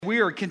We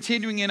are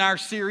continuing in our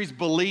series,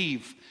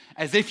 Believe,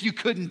 as if you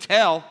couldn't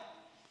tell. Isn't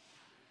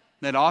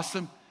that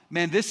awesome?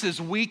 Man, this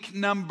is week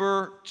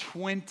number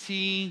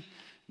 29,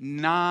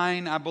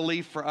 I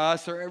believe, for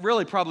us, or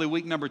really probably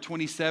week number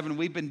 27.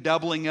 We've been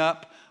doubling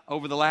up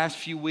over the last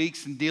few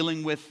weeks and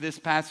dealing with this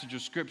passage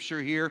of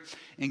Scripture here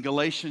in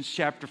Galatians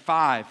chapter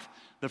 5,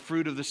 the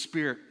fruit of the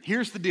Spirit.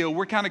 Here's the deal.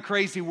 We're kind of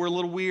crazy. We're a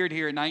little weird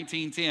here at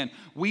 1910.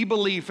 We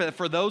believe that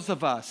for those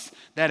of us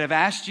that have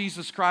asked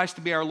Jesus Christ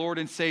to be our Lord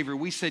and Savior,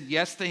 we said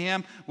yes to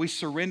Him. We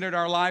surrendered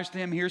our lives to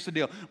Him. Here's the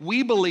deal.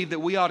 We believe that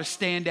we ought to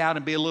stand out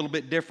and be a little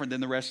bit different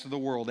than the rest of the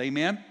world.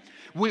 Amen?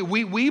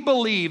 We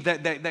believe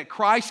that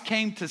Christ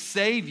came to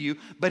save you,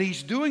 but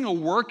He's doing a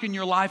work in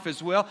your life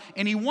as well,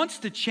 and He wants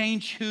to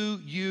change who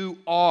you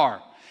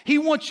are. He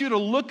wants you to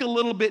look a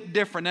little bit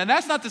different. And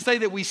that's not to say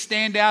that we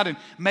stand out and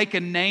make a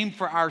name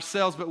for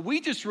ourselves, but we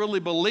just really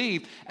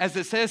believe, as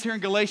it says here in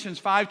Galatians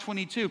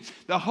 5:22,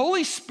 the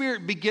Holy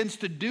Spirit begins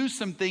to do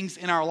some things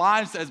in our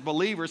lives as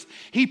believers.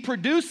 He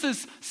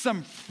produces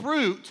some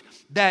fruit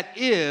that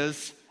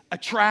is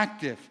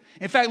attractive.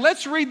 In fact,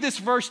 let's read this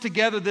verse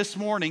together this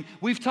morning.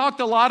 We've talked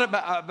a lot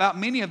about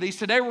many of these.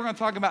 Today we're going to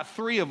talk about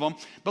 3 of them.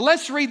 But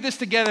let's read this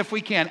together if we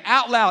can.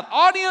 Out loud.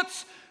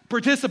 Audience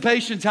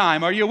participation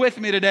time. Are you with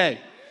me today?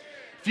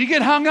 If you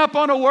get hung up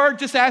on a word,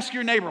 just ask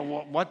your neighbor,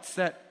 what's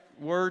that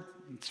word?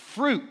 It's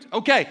fruit.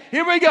 Okay,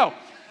 here we go.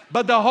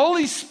 But the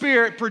Holy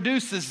Spirit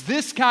produces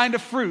this kind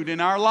of fruit in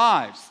our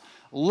lives: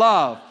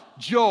 love,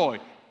 joy,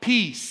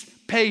 peace,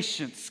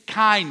 patience,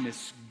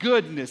 kindness,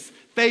 goodness,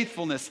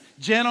 faithfulness,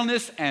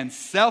 gentleness, and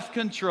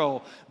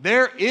self-control.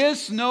 There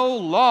is no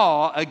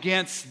law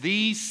against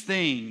these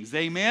things.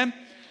 Amen?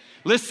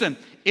 Listen,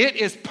 it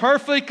is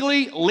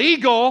perfectly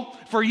legal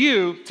for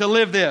you to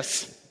live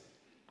this.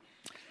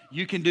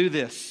 You can do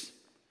this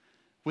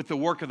with the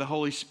work of the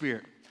Holy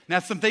Spirit. Now,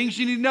 some things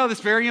you need to know that's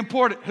very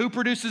important. Who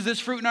produces this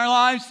fruit in our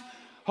lives?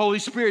 Holy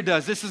Spirit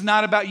does. This is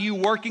not about you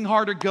working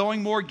harder,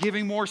 going more,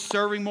 giving more,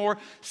 serving more,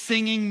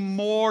 singing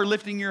more,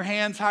 lifting your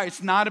hands higher.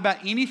 It's not about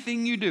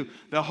anything you do.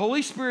 The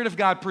Holy Spirit of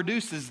God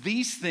produces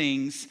these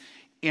things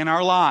in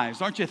our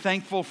lives. Aren't you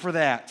thankful for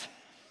that?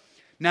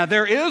 Now,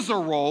 there is a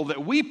role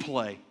that we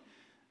play.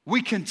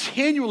 We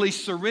continually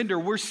surrender.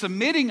 We're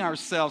submitting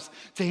ourselves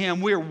to Him.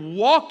 We're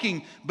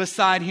walking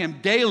beside Him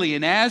daily.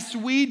 And as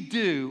we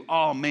do,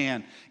 oh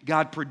man,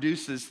 God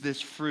produces this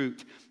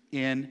fruit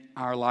in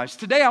our lives.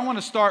 Today I want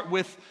to start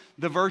with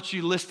the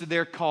virtue listed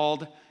there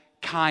called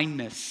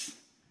kindness.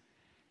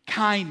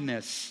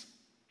 Kindness.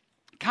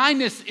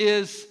 Kindness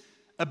is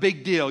a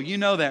big deal. You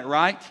know that,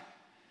 right?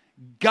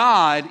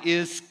 God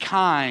is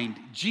kind.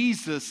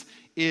 Jesus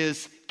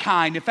is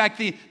kind. In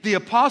fact, the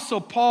Apostle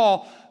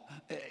Paul,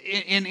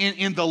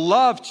 in the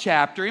love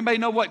chapter, anybody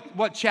know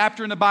what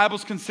chapter in the Bible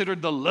is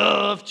considered the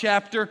love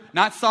chapter?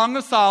 Not Song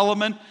of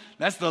Solomon.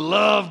 That's the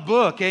love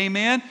book.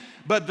 Amen.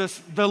 But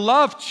the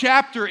love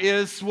chapter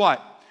is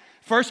what?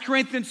 1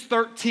 Corinthians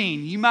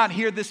 13. You might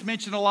hear this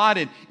mentioned a lot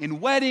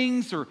in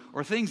weddings or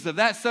things of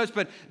that such.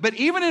 But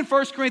even in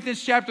 1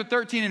 Corinthians chapter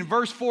 13 and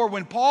verse 4,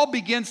 when Paul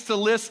begins to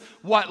list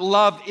what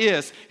love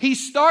is, he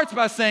starts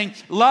by saying,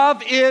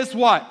 love is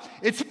what?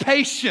 It's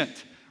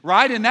patient.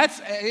 Right? And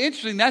that's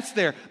interesting, that's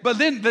there. But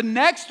then the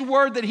next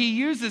word that he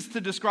uses to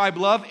describe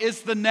love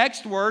is the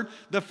next word,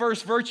 the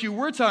first virtue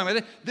we're talking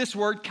about, this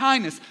word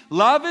kindness.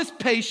 Love is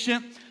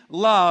patient,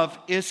 love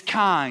is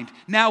kind.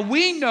 Now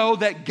we know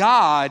that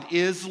God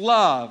is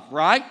love,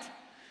 right?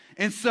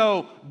 And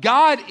so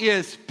God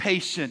is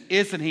patient,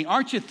 isn't He?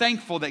 Aren't you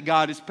thankful that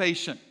God is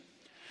patient?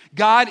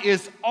 God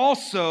is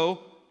also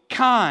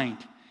kind.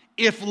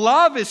 If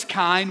love is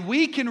kind,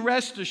 we can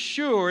rest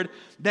assured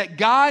that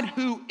God,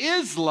 who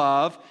is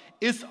love,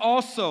 is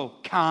also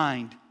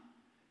kind.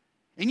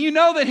 And you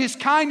know that His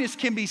kindness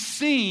can be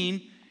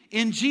seen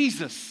in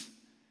Jesus.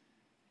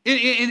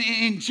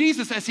 In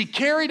Jesus, as He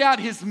carried out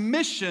His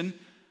mission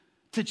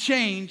to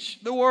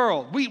change the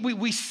world.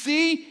 We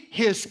see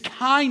His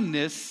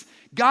kindness,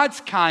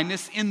 God's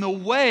kindness, in the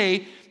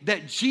way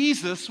that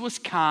Jesus was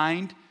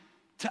kind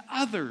to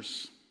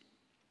others.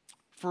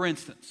 For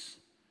instance,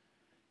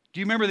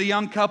 do you remember the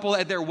young couple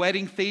at their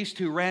wedding feast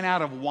who ran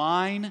out of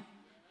wine?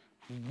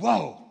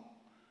 Whoa.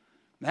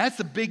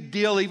 That's a big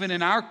deal even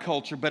in our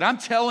culture. But I'm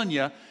telling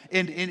you,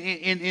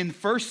 in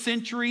first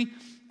century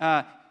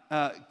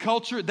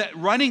culture, that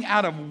running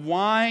out of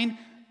wine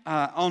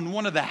on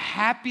one of the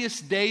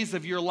happiest days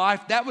of your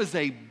life, that was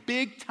a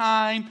big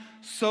time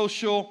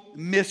social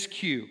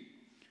miscue.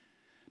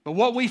 But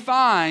what we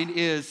find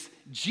is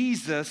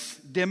Jesus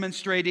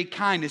demonstrated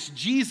kindness.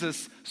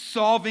 Jesus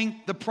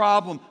solving the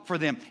problem for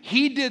them.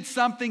 He did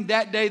something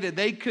that day that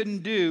they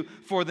couldn't do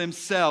for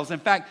themselves. In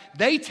fact,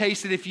 they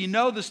tasted, if you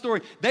know the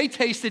story, they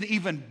tasted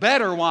even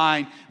better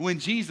wine when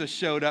Jesus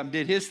showed up and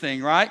did His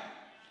thing, right?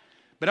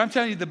 But I'm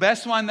telling you, the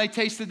best wine they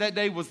tasted that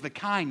day was the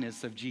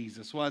kindness of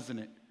Jesus,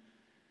 wasn't it?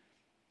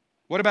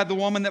 What about the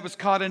woman that was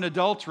caught in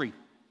adultery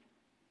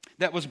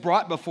that was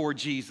brought before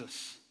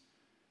Jesus?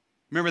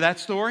 Remember that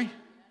story?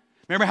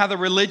 Remember how the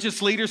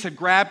religious leaders had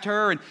grabbed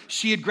her and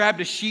she had grabbed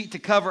a sheet to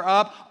cover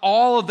up?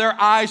 All of their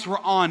eyes were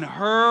on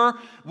her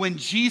when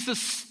Jesus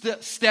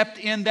stepped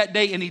in that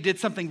day, and he did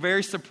something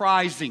very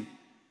surprising,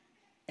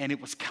 and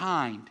it was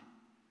kind.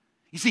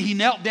 You see, he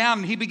knelt down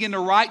and he began to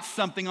write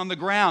something on the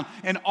ground,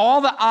 and all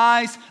the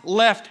eyes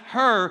left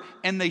her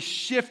and they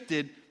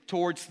shifted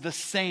towards the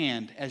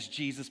sand as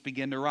Jesus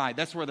began to write.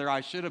 That's where their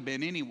eyes should have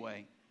been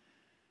anyway.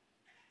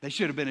 They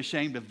should have been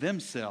ashamed of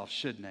themselves,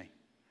 shouldn't they?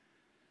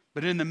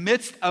 But in the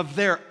midst of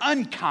their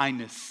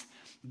unkindness,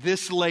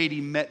 this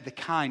lady met the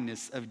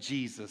kindness of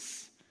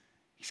Jesus.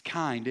 He's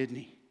kind, isn't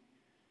he?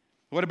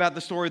 What about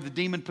the story of the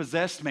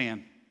demon-possessed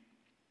man?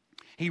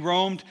 He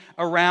roamed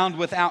around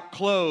without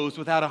clothes,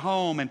 without a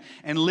home,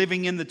 and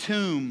living in the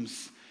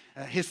tombs.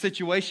 His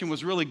situation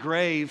was really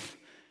grave.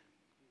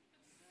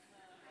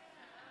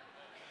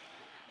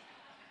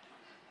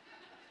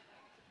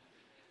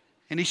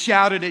 And he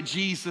shouted at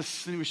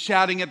Jesus, and he was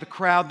shouting at the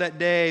crowd that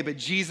day, but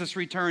Jesus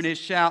returned his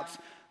shouts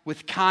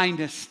with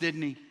kindness,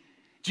 didn't he?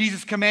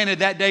 Jesus commanded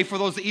that day for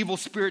those evil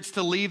spirits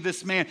to leave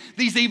this man.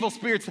 These evil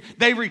spirits,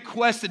 they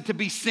requested to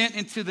be sent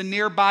into the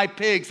nearby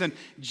pigs, and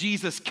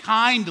Jesus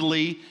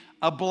kindly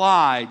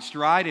obliged,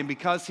 right? And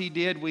because he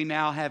did, we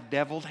now have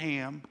deviled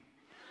ham.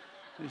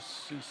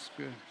 This is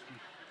good.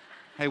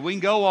 Hey, we can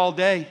go all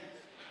day.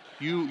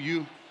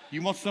 You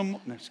want some?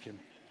 No, just kidding.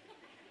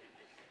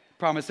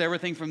 Promise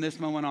everything from this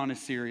moment on is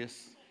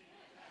serious.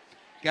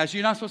 Guys,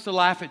 you're not supposed to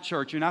laugh at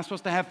church. You're not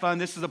supposed to have fun.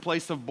 This is a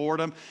place of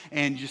boredom,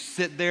 and just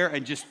sit there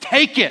and just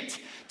take it.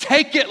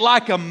 Take it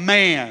like a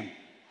man.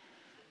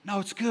 No,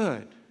 it's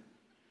good.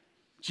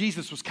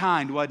 Jesus was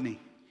kind, wasn't he?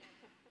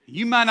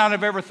 You might not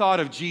have ever thought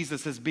of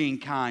Jesus as being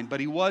kind, but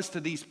he was to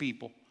these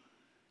people.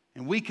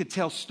 And we could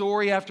tell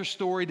story after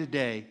story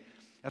today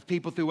of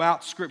people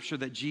throughout Scripture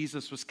that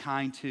Jesus was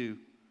kind to.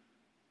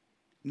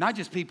 Not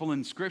just people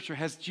in Scripture.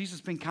 Has Jesus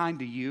been kind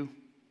to you?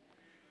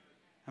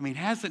 I mean,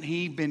 hasn't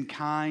he been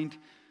kind?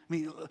 I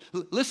mean,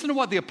 listen to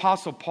what the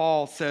Apostle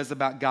Paul says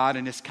about God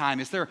and his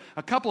kindness. There are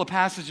a couple of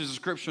passages of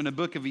Scripture in the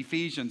book of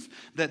Ephesians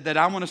that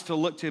I want us to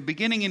look to.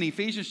 Beginning in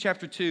Ephesians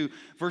chapter 2,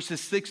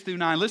 verses 6 through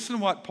 9. Listen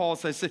to what Paul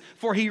says.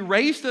 For he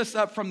raised us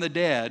up from the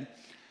dead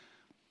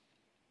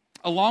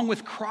along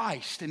with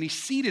Christ, and he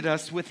seated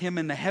us with him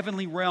in the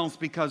heavenly realms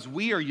because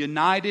we are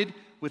united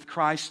with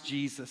Christ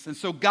Jesus. And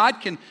so God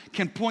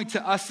can point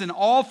to us in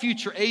all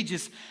future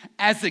ages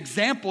as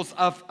examples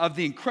of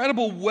the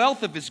incredible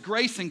wealth of his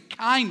grace and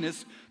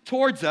kindness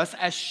towards us,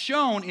 as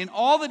shown in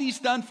all that he's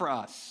done for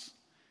us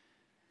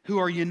who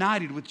are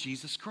united with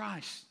Jesus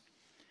Christ.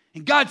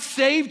 And God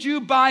saved you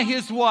by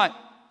his what?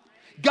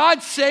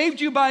 God saved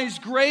you by his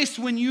grace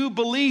when you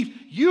believe.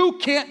 You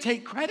can't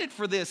take credit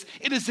for this.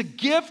 It is a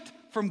gift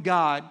from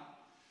God.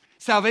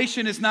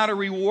 Salvation is not a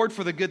reward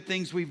for the good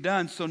things we've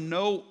done, so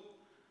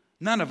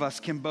none of us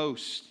can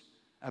boast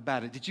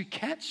about it. Did you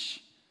catch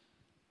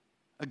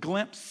a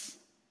glimpse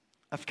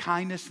of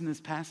kindness in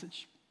this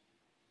passage?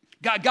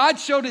 God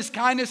showed his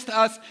kindness to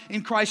us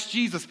in Christ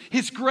Jesus.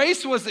 His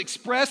grace was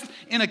expressed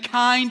in a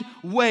kind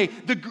way.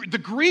 The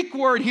Greek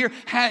word here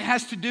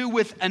has to do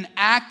with an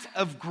act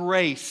of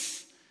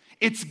grace.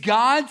 It's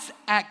God's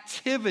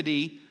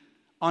activity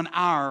on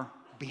our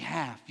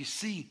behalf. You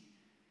see,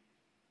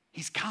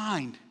 he's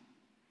kind.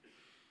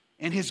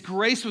 And his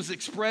grace was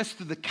expressed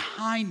through the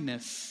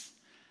kindness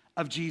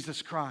of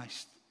Jesus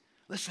Christ.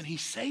 Listen, he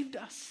saved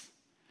us.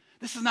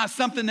 This is not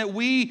something that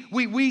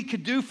we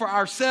could do for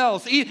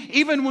ourselves.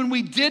 Even when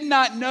we did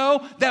not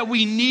know that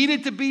we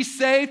needed to be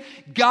saved,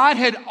 God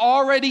had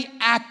already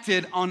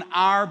acted on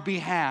our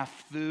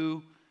behalf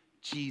through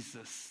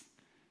Jesus.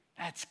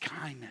 That's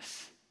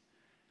kindness.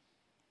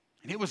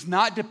 And it was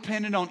not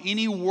dependent on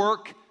any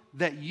work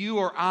that you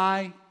or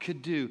I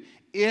could do.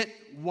 It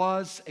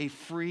was a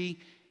free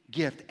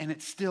gift, and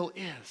it still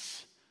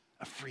is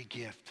a free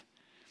gift.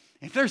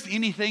 If there's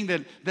anything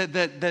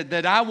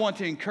that I want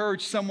to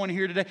encourage someone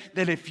here today,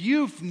 that if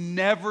you've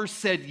never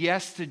said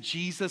yes to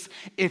Jesus,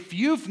 if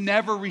you've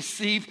never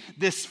received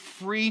this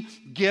free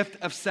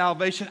gift of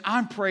salvation,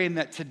 I'm praying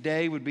that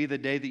today would be the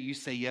day that you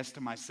say yes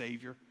to my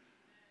Savior.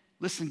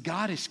 Listen,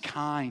 God is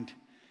kind.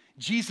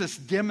 Jesus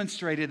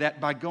demonstrated that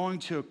by going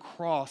to a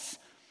cross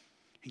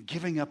and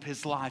giving up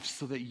his life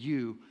so that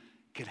you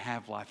could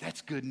have life. That's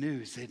good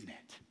news, isn't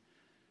it?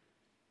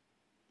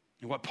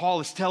 And what Paul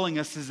is telling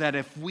us is that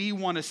if we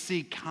want to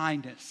see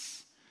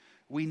kindness,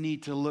 we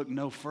need to look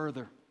no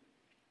further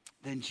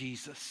than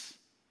Jesus.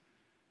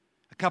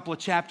 A couple of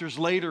chapters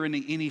later in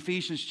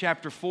Ephesians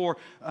chapter 4,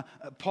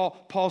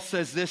 Paul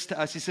says this to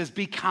us. He says,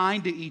 be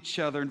kind to each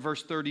other in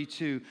verse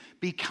 32.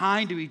 Be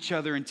kind to each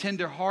other and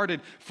tenderhearted,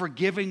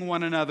 forgiving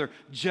one another,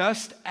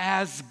 just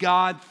as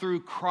God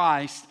through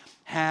Christ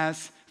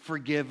has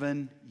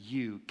forgiven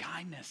you.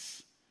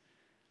 Kindness.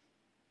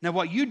 Now,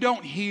 what you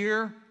don't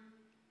hear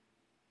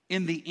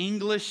in the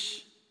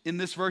English, in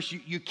this verse,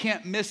 you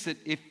can't miss it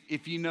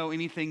if you know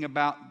anything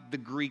about the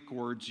Greek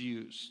words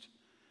used.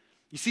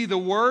 You see, the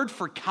word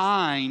for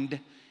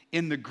kind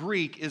in the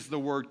Greek is the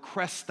word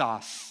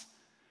krestos.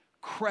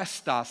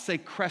 Krestos, say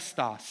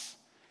krestos.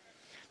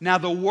 Now,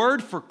 the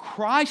word for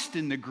Christ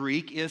in the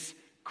Greek is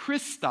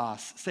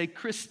Christos. Say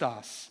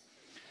Christos.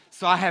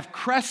 So I have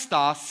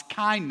Christos,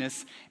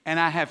 kindness, and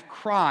I have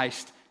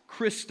Christ,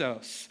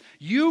 Christos.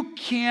 You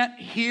can't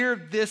hear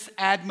this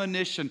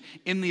admonition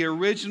in the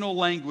original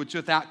language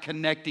without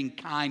connecting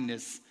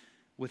kindness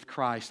with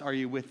Christ. Are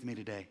you with me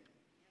today?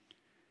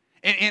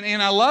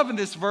 And I love in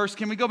this verse,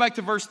 can we go back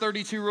to verse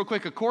 32 real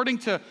quick? According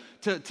to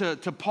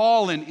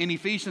Paul in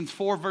Ephesians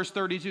 4, verse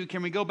 32,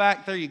 can we go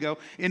back? There you go.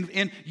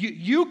 And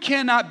you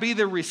cannot be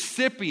the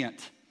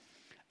recipient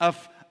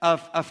of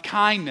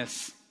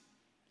kindness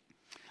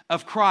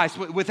of Christ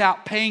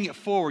without paying it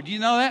forward. Do you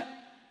know that?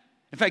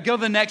 In fact, go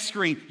to the next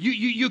screen.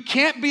 You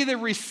can't be the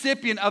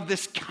recipient of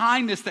this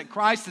kindness that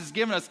Christ has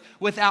given us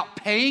without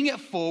paying it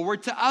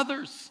forward to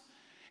others.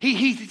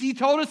 He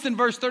told us in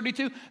verse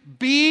 32,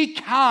 be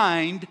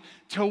kind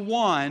to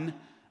one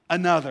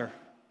another.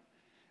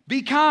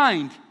 Be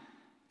kind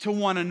to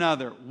one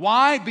another.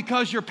 Why?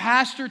 Because your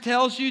pastor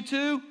tells you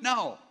to?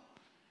 No.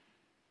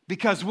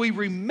 Because we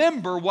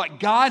remember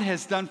what God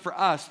has done for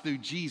us through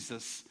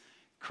Jesus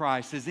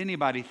Christ. Is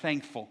anybody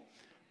thankful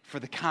for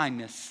the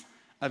kindness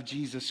of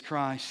Jesus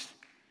Christ?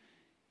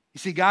 You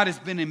see, God has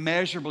been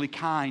immeasurably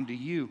kind to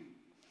you.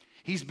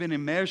 He's been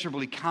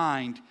immeasurably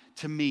kind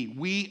to me.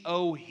 We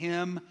owe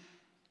him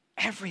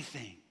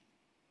everything.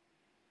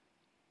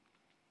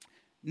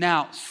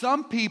 Now,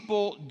 some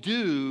people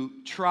do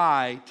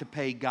try to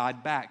pay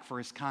God back for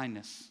his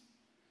kindness.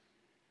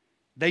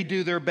 They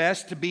do their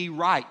best to be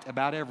right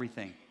about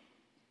everything.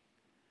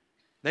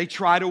 They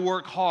try to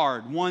work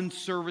hard, one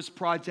service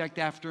project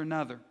after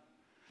another.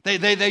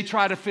 They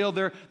try to fill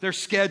their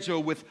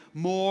schedule with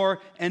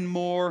more and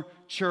more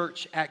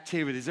church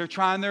activities. They're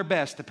trying their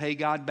best to pay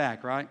God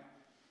back, right?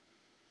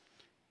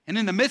 And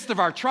in the midst of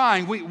our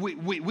trying,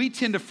 we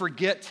tend to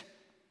forget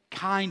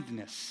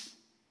kindness.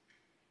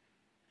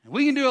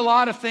 We can do a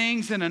lot of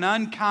things in an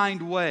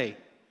unkind way,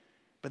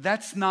 but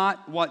that's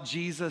not what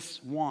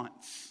Jesus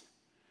wants.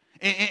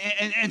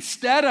 And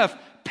instead of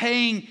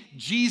paying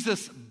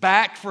Jesus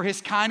back for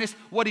his kindness,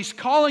 what he's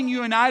calling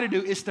you and I to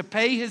do is to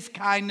pay his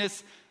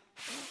kindness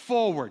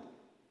forward.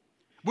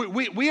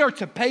 We are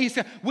to pay his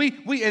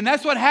kindness. And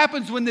that's what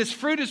happens when this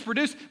fruit is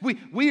produced.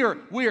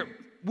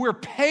 We're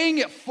paying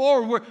it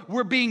forward.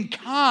 We're being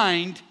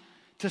kind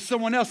to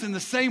someone else in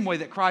the same way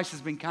that Christ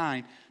has been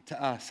kind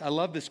to us. I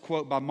love this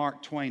quote by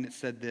Mark Twain. It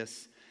said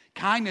this: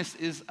 kindness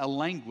is a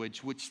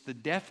language which the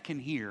deaf can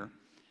hear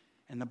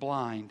and the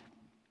blind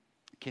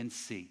can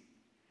see.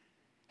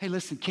 Hey,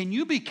 listen, can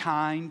you be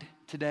kind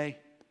today?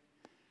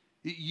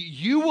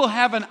 You will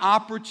have an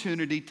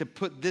opportunity to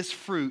put this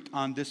fruit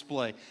on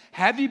display.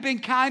 Have you been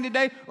kind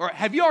today? Or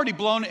have you already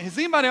blown it? Has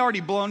anybody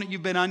already blown it?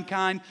 You've been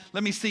unkind?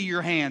 Let me see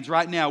your hands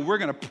right now. We're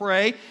going to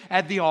pray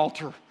at the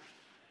altar.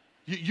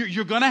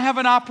 You're going to have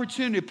an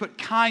opportunity to put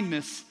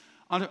kindness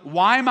on it.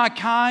 Why am I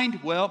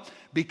kind? Well,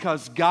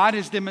 because God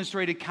has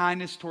demonstrated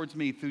kindness towards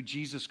me through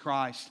Jesus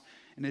Christ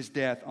and his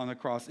death on the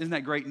cross. Isn't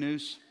that great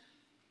news?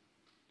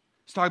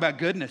 Let's talk about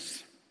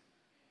goodness.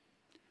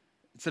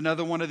 It's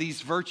another one of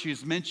these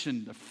virtues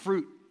mentioned, the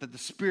fruit that the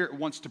Spirit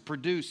wants to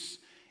produce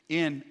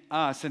in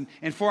us.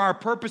 And for our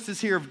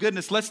purposes here of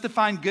goodness, let's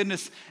define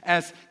goodness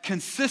as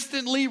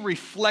consistently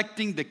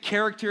reflecting the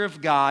character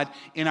of God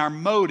in our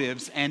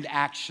motives and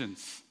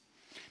actions.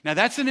 Now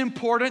that's an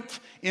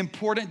important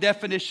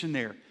definition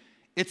there.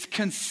 It's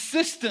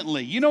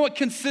consistently. You know what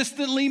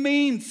consistently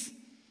means?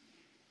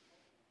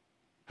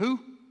 Who?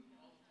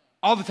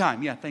 All the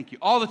time. Yeah, thank you.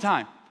 All the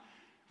time.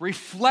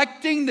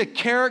 Reflecting the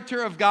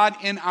character of God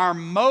in our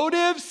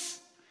motives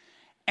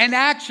and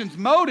actions.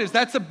 Motives,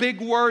 that's a big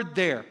word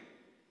there.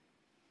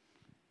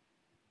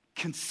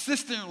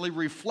 Consistently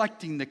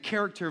reflecting the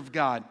character of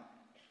God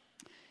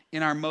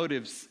in our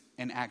motives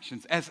and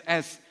actions.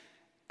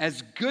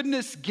 As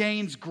goodness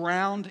gains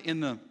ground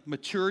in the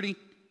maturity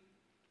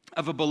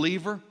of a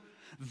believer,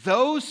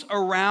 those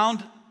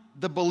around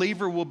the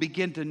believer will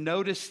begin to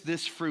notice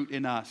this fruit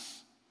in us.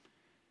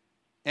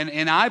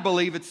 And I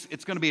believe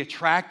it's going to be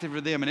attractive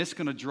to them, and it's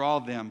going to draw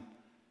them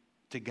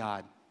to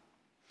God.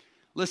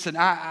 Listen,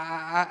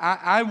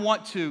 I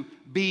want to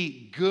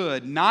be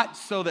good, not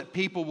so that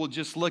people will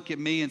just look at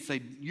me and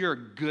say, you're a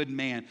good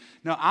man.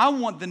 No, I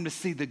want them to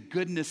see the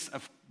goodness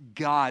of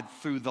God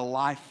through the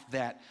life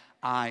that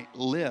I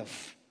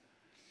live.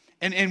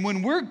 And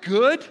when we're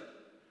good,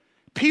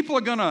 people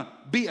are going to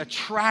be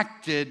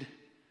attracted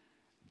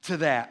to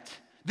that.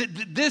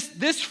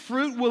 This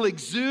fruit will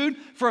exude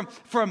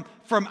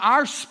from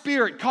our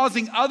spirit,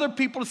 causing other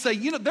people to say,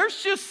 you know,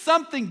 there's just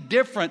something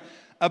different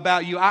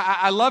about you.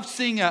 I love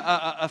seeing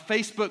a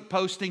Facebook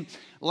posting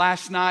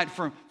last night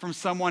from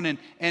someone,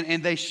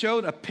 and they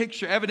showed a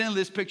picture. Evidently,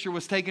 this picture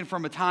was taken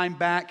from a time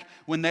back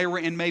when they were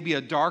in maybe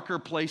a darker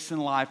place in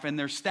life, and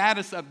their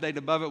status update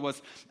above it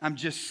was, I'm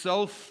just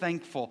so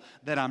thankful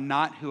that I'm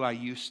not who I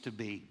used to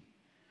be.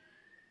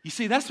 You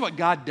see, that's what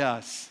God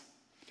does.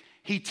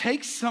 He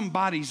takes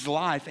somebody's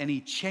life and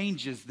he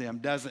changes them,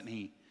 doesn't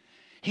he?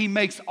 He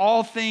makes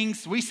all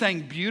things, we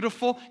sang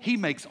beautiful, he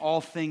makes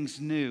all things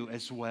new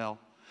as well.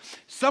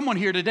 Someone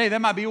here today,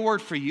 that might be a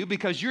word for you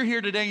because you're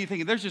here today and you're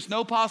thinking, there's just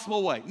no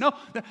possible way. No,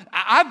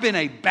 I've been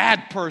a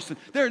bad person.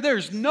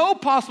 There's no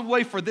possible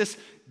way for this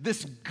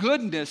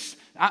goodness.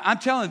 I'm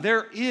telling you,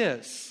 there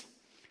is.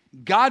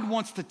 God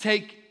wants to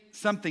take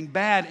something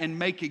bad and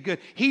make it good.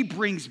 He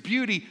brings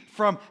beauty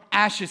from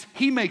ashes.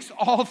 He makes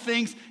all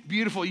things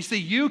beautiful. You see,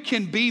 you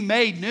can be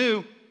made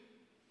new.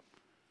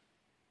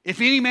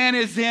 If any man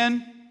is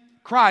in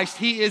Christ,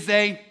 he is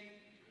a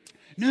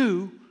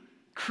new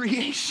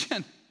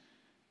creation.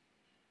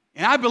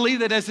 And I believe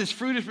that as this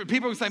fruit is,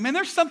 people will say, man,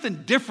 there's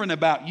something different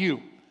about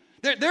you.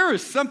 There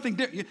is something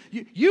different.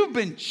 You've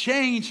been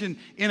changed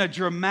in a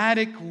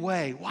dramatic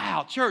way.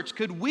 Wow, church,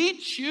 could we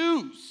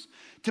choose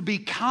to be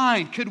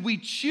kind? Could we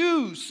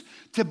choose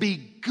to be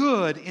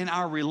good in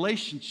our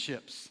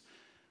relationships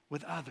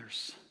with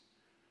others?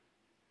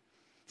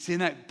 See, in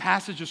that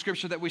passage of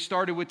scripture that we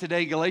started with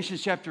today,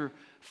 Galatians chapter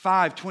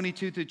 5,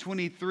 22 through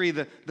 23,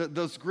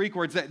 those Greek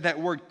words, that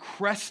word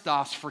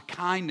krestos for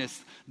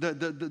kindness,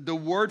 the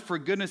word for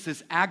goodness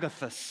is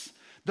agathos.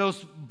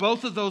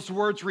 Both of those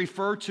words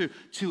refer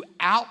to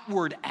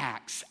outward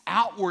acts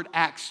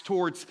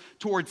towards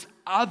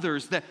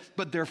others,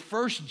 but they're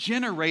first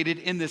generated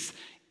in this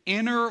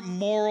inner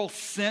moral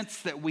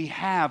sense that we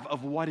have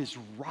of what is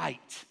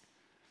right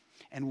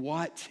and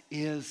what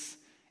is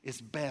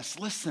best.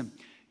 Listen,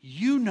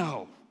 you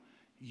know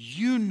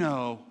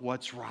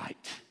what's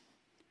right.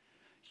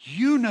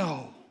 You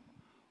know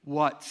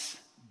what's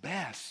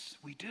best.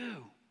 We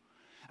do.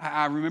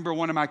 I remember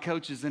one of my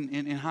coaches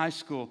in high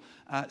school,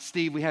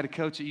 Steve, we had a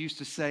coach that used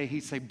to say,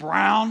 he'd say,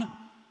 Brown,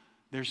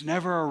 there's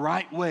never a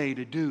right way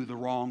to do the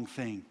wrong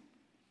thing.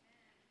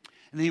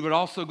 And then he would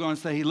also go and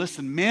say, hey,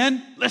 listen,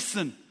 men,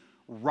 listen,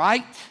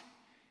 right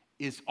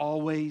is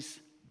always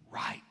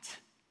right.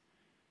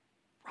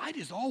 Right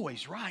is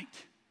always right.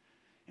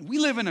 And we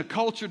live in a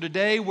culture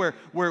today where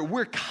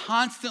we're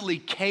constantly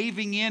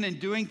caving in and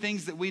doing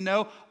things that we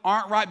know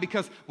aren't right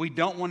because we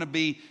don't want to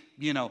be,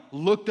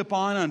 looked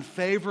upon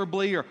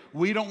unfavorably, or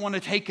we don't want to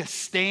take a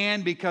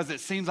stand because it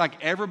seems like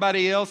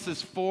everybody else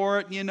is for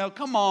it.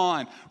 Come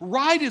on.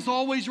 Right is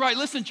always right.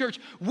 Listen, church,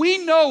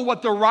 we know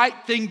what the right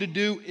thing to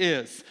do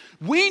is.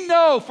 We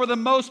know, for the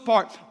most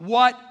part,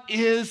 what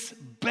is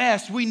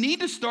best. We need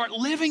to start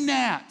living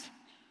that.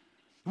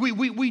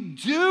 We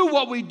do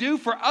what we do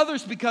for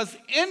others because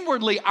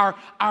inwardly our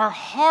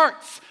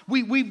hearts,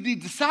 we've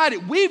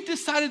decided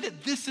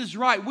that this is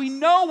right. We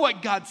know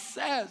what God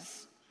says.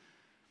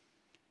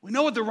 We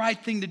know what the right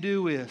thing to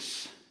do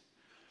is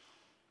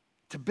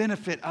to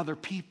benefit other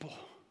people.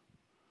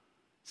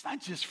 It's not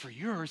just for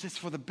yours, it's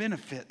for the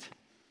benefit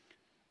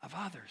of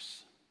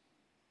others.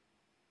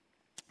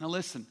 Now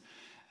listen,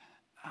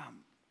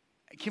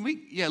 can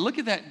we, look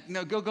at that.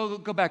 No,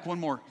 go back one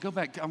more. Go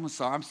back. I'm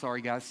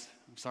sorry, guys.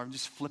 I'm sorry, I'm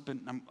just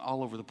flipping. I'm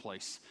all over the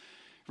place.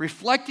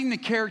 Reflecting the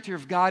character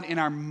of God in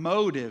our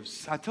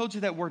motives. I told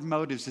you that word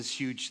motives is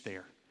huge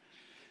there.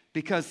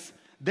 Because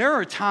there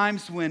are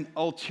times when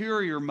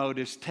ulterior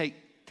motives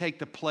take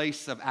the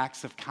place of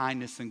acts of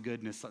kindness and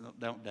goodness,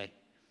 don't they?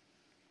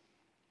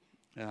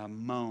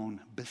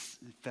 Moan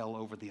fell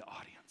over the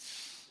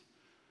audience.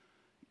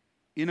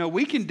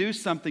 We can do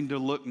something to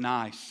look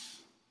nice.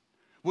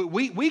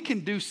 We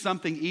can do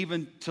something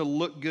even to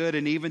look good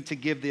and even to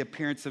give the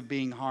appearance of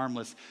being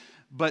harmless.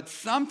 But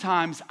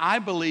sometimes I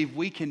believe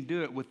we can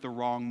do it with the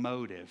wrong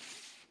motive.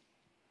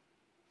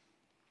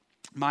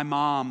 My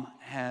mom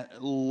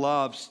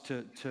loves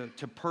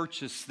to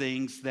purchase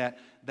things that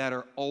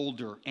are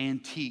older,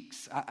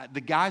 antiques. The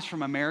guys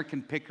from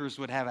American Pickers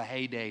would have a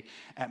heyday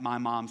at my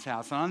mom's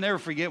house. And I'll never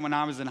forget when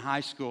I was in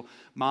high school,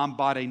 Mom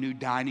bought a new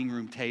dining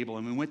room table,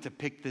 and we went to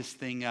pick this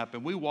thing up.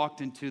 And we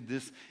walked into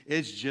this,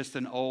 it's just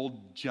an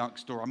old junk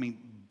store. I mean,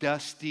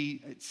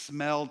 dusty, it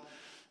smelled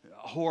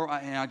horrible.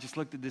 And I just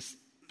looked at this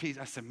piece.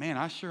 I said, man,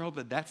 I sure hope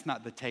that that's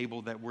not the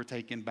table that we're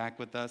taking back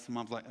with us. And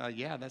Mom's like,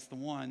 yeah, that's the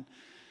one.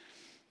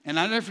 And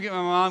I'll never forget,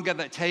 my mom got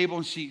that table,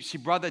 and she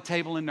brought that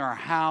table into our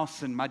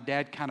house, and my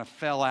dad kind of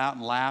fell out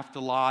and laughed a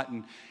lot.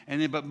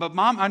 But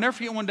Mom, I'll never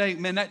forget one day,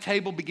 man, that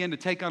table began to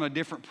take on a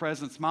different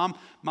presence. Mom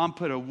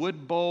put a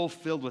wood bowl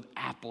filled with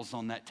apples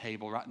on that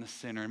table right in the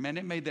center. And man,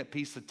 it made that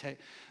piece of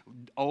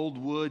old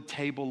wood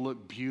table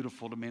look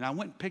beautiful to me. And I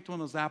went and picked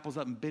one of those apples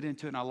up and bit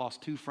into it, and I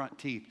lost 2 front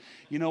teeth.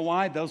 You know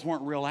why? Those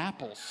weren't real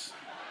apples.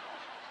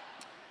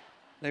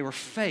 They were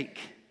fake.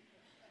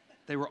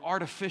 They were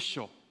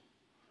artificial.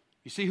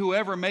 You see,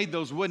 whoever made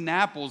those wooden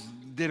apples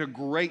did a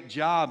great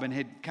job and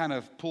had kind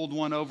of pulled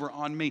one over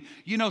on me.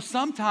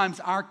 Sometimes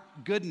our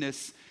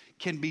goodness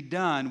can be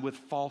done with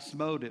false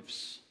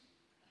motives.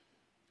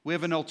 We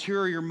have an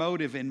ulterior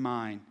motive in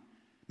mind.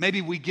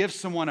 Maybe we give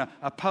someone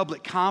a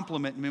public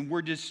compliment, and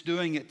we're just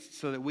doing it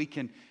so that we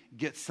can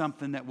get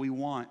something that we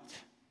want.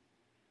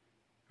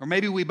 Or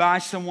maybe we buy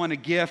someone a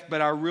gift,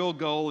 but our real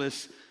goal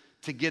is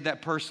to get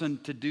that person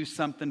to do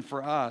something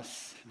for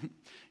us.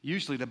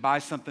 Usually to buy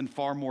something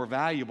far more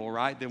valuable,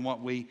 right, than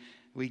what we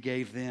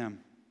gave them.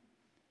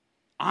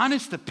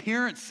 Honest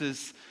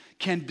appearances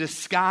can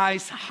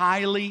disguise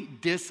highly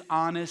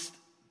dishonest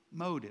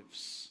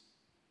motives.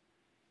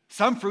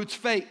 Some fruit's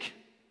fake.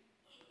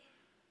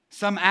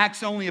 Some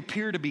acts only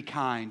appear to be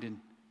kind, and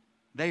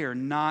they are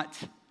not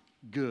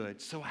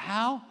good. So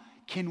how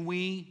can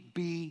we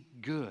be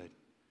good?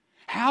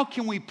 How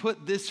can we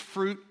put this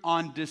fruit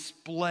on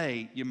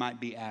display, you might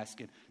be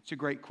asking? It's a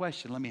great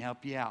question. Let me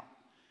help you out.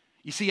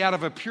 You see, out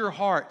of a pure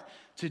heart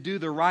to do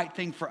the right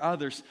thing for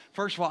others,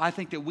 first of all, I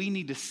think that we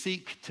need to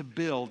seek to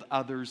build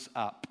others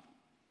up.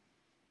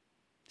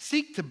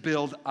 Seek to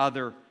build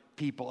other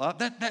people up.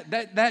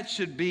 That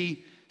should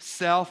be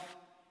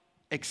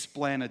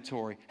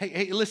self-explanatory.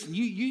 Hey, listen,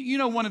 you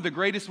know one of the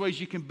greatest ways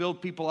you can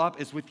build people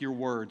up is with your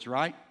words,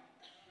 right?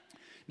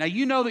 Now,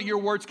 you know that your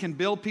words can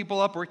build people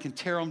up or it can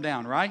tear them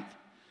down, right?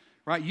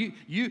 Right?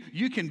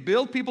 You can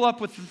build people up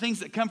with the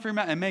things that come from your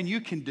mouth, and man,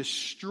 you can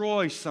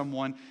destroy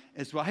someone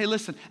as well. Hey,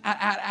 listen,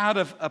 out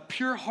of a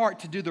pure heart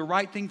to do the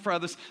right thing for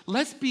others,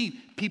 let's be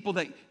people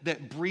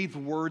that breathe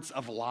words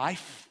of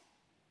life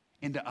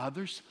into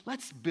others.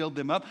 Let's build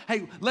them up.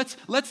 Hey,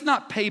 let's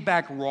not pay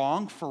back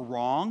wrong for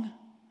wrong.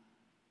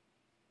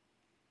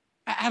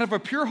 Out of a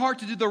pure heart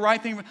to do the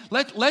right thing.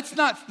 Let's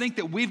not think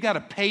that we've got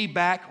to pay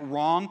back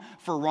wrong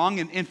for wrong.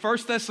 In 1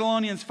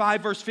 Thessalonians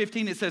 5, verse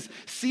 15, it says,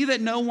 see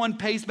that no one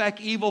pays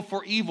back evil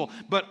for evil,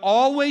 but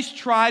always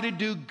try to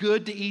do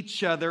good to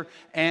each other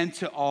and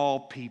to all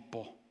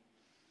people.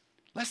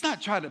 Let's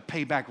not try to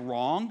pay back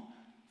wrong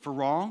for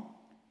wrong.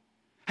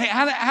 Hey,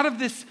 out of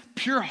this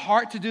pure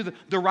heart to do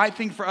the right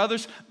thing for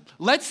others,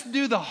 let's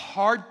do the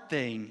hard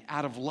thing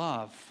out of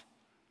love.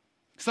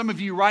 Some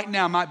of you right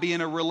now might be in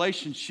a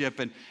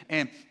relationship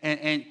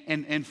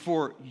and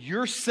for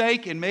your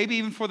sake and maybe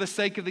even for the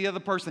sake of the other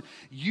person,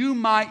 you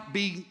might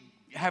be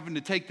having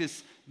to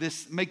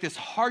make this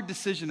hard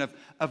decision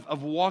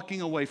of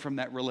walking away from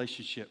that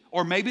relationship.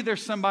 Or maybe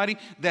there's somebody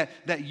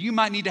that you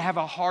might need to have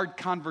a hard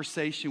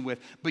conversation with,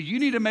 but you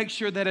need to make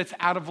sure that it's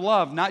out of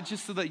love, not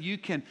just so that you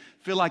can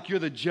feel like you're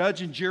the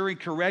judge and jury,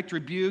 correct,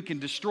 rebuke,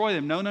 and destroy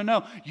them.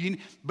 No.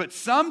 But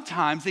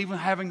sometimes even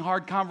having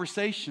hard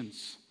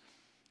conversations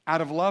out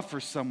of love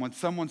for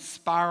someone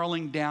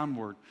spiraling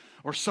downward,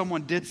 or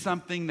someone did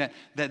something that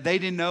they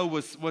didn't know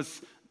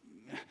was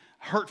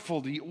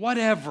hurtful to you,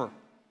 whatever.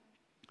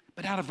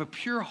 But out of a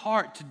pure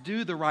heart to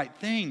do the right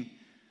thing,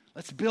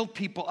 let's build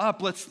people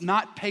up. Let's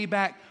not pay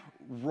back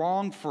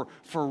wrong for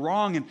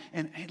wrong.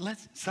 And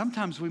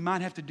sometimes we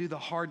might have to do the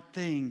hard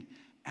thing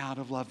out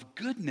of love.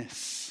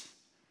 Goodness,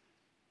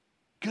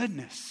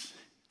 kindness,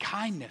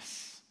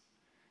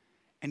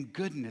 and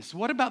goodness.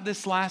 What about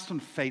this last one,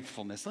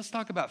 faithfulness? Let's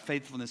talk about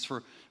faithfulness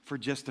for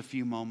just a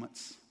few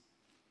moments.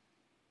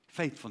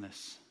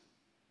 Faithfulness.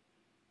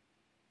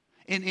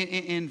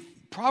 In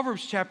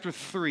Proverbs chapter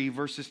 3,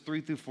 verses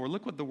 3 through 4,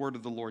 look what the word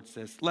of the Lord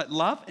says. Let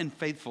love and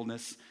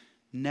faithfulness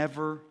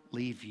never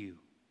leave you.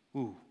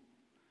 Ooh.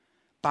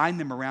 Bind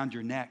them around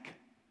your neck.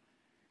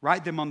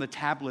 Write them on the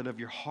tablet of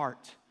your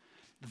heart.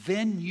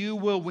 Then you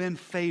will win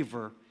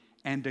favor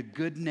and a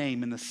good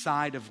name in the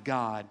sight of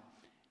God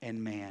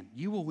and man.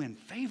 You will win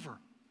favor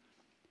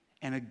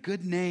and a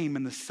good name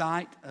in the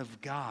sight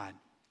of God.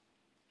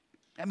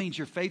 That means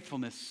your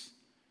faithfulness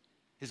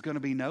is going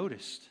to be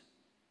noticed.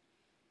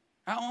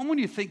 I want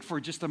you to think for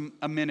just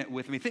a minute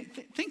with me.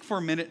 Think for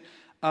a minute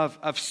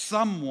of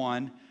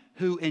someone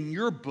who in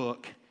your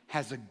book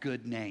has a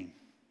good name.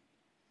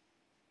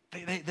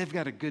 They've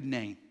got a good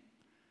name.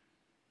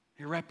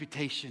 Your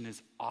reputation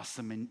is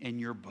awesome in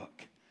your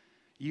book.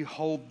 You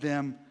hold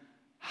them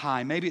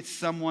high. Maybe it's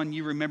someone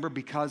you remember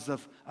because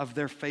of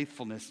their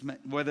faithfulness,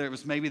 whether it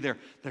was maybe their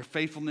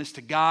faithfulness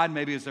to God,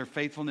 maybe it was their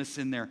faithfulness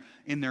in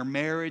their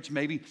marriage,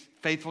 maybe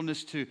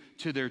faithfulness to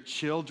their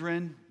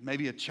children.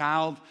 Maybe a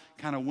child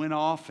kind of went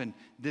off and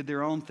did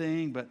their own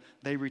thing, but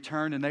they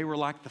returned and they were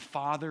like the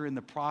father in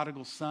the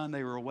prodigal son.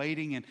 They were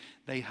waiting and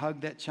they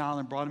hugged that child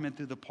and brought him in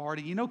through the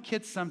party. You know,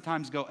 kids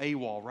sometimes go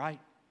AWOL, right?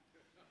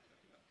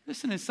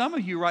 Listen, and some of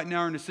you right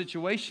now are in a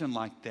situation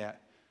like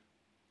that.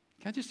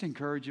 Can I just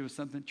encourage you with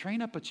something?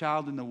 Train up a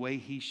child in the way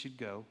he should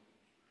go.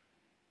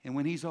 And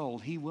when he's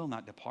old, he will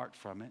not depart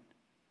from it.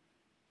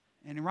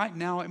 And right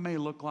now, it may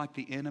look like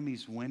the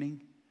enemy's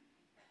winning.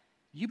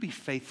 You be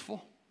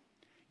faithful.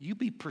 You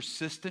be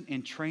persistent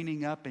in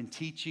training up and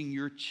teaching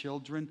your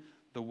children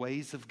the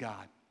ways of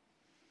God.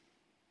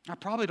 I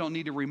probably don't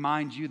need to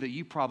remind you that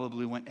you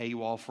probably went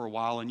AWOL for a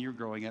while and you're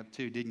growing up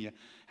too, didn't you?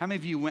 How many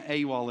of you went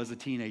AWOL as a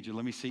teenager?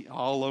 Let me see.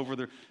 All over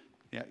there.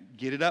 Yeah,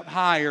 get it up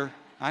higher.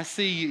 I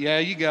see you. Yeah,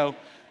 you go.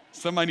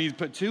 Somebody needs to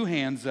put two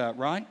hands up,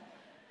 right?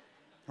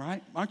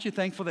 Right? Aren't you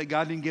thankful that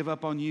God didn't give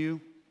up on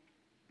you?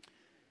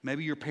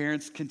 Maybe your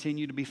parents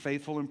continue to be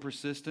faithful and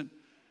persistent.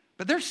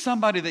 But there's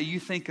somebody that you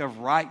think of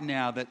right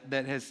now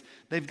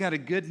they've got a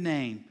good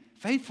name.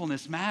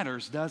 Faithfulness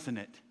matters, doesn't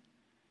it?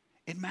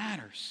 It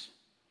matters.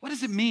 What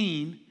does it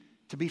mean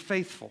to be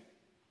faithful?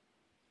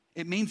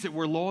 It means that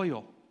we're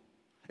loyal.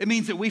 It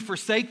means that we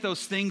forsake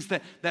those things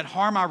that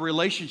harm our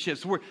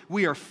relationships.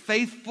 We are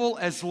faithful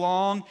as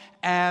long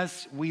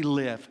as we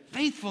live.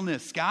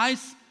 Faithfulness,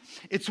 guys,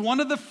 it's one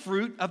of the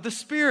fruit of the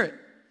Spirit.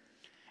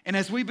 And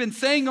as we've been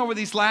saying over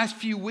these last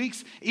few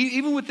weeks,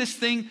 even with this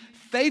thing,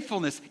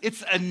 faithfulness.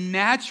 It's a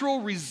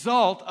natural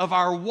result of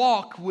our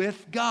walk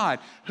with God.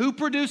 Who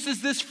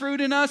produces this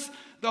fruit in us?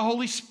 The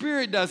Holy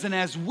Spirit does. And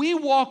as we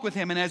walk with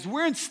Him and as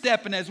we're in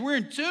step and as we're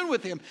in tune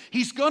with Him,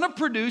 He's going to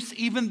produce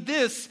even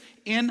this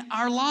in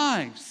our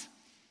lives.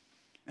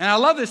 And I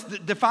love this,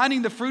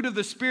 defining the fruit of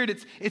the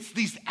Spirit. It's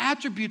these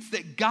attributes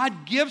that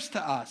God gives to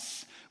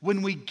us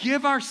when we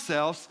give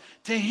ourselves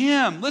to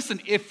Him.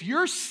 Listen, if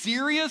you're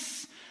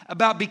serious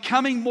about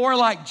becoming more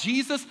like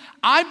Jesus,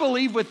 I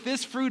believe with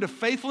this fruit of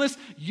faithfulness,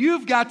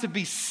 you've got to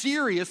be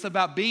serious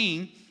about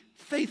being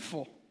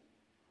faithful.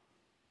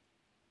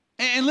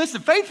 And listen,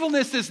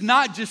 faithfulness is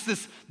not just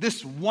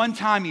this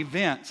one-time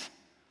event.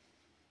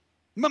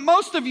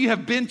 Most of you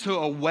have been to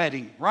a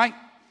wedding, right?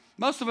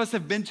 Most of us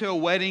have been to a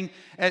wedding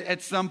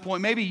at some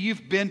point. Maybe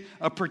you've been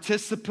a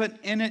participant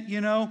in it,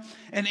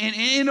 And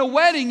in a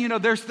wedding,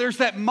 there's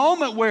that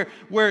moment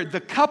where the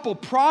couple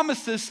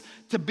promises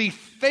to be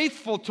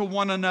faithful to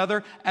one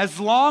another as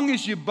long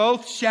as you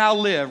both shall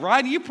live,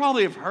 right? You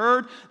probably have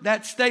heard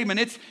that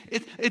statement.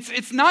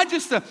 It's not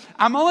just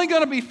I'm only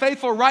going to be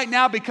faithful right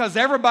now because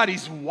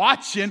everybody's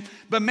watching,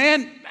 but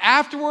man,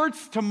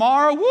 afterwards,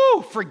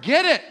 tomorrow,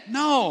 forget it.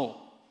 No.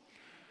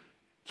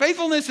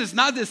 Faithfulness is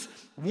not this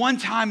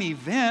one-time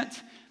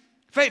event.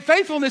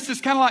 Faithfulness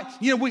is kind of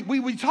like,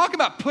 we talk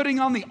about putting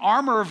on the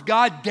armor of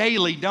God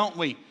daily, don't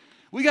we?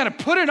 We got to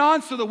put it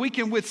on so that we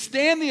can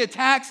withstand the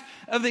attacks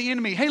of the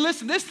enemy. Hey,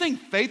 listen, this thing,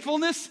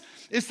 faithfulness,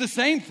 is the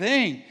same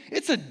thing.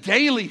 It's a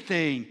daily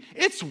thing.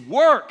 It's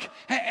work.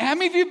 How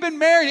many of you have been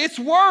married? It's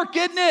work,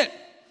 isn't it?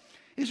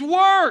 It's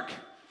work.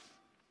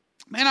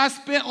 Man, I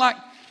spent like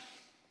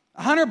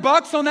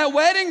 $100 on that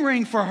wedding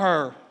ring for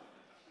her.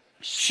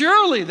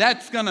 Surely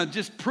that's going to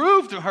just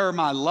prove to her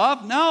my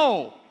love?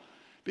 No.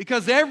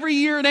 Because every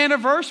year at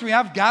anniversary,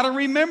 I've got to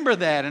remember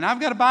that. And I've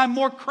got to buy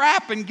more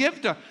crap and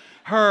give to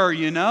her,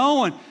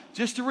 and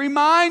just a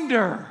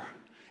reminder.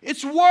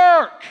 It's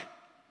work.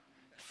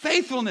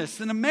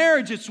 Faithfulness in a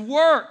marriage, it's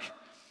work.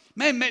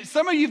 Man,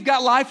 some of you have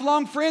got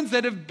lifelong friends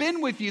that have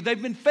been with you.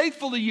 They've been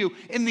faithful to you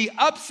in the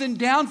ups and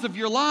downs of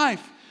your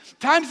life.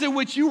 Times in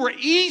which you were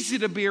easy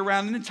to be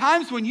around, and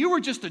times when you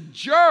were just a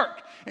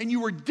jerk and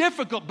you were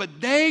difficult,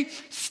 but they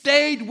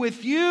stayed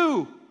with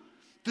you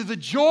through the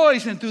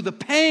joys and through the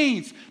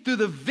pains, through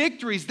the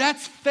victories.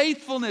 That's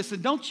faithfulness,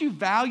 and don't you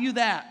value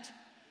that?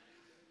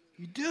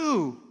 You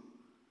do.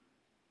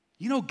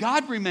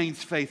 God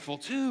remains faithful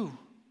too.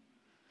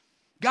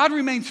 God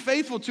remains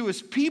faithful to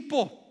His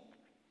people.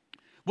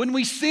 When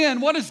we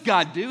sin, what does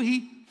God do?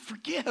 He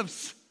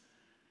forgives.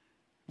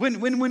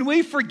 When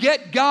we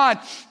forget God,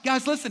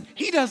 guys, listen,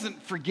 He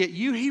doesn't forget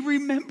you. He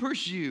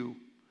remembers you.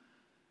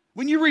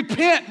 When you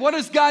repent, what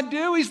does God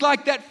do? He's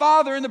like that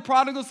father in the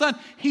prodigal son.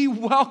 He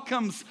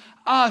welcomes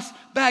us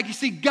back. You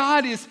see,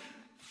 God is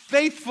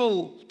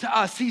faithful to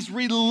us. He's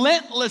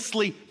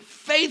relentlessly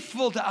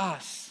faithful to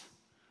us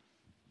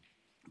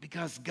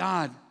because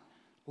God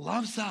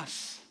loves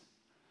us.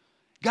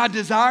 God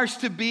desires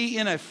to be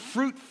in a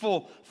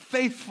fruitful,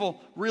 faithful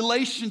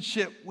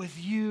relationship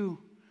with you.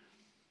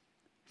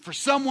 For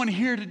someone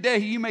here today,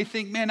 you may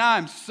think, man,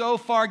 I'm so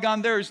far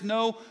gone. There is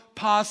no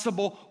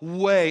possible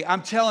way.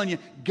 I'm telling you,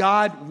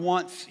 God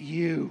wants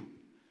you.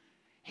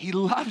 He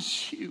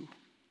loves you.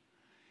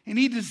 And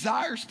He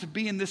desires to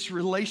be in this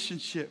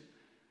relationship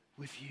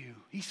with you.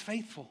 He's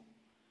faithful.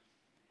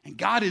 And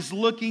God is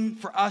looking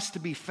for us to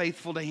be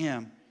faithful to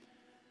Him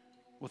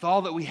with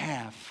all that we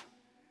have,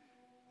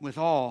 with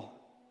all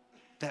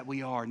that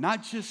we are.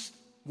 Not just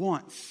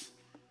once,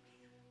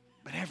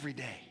 but every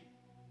day.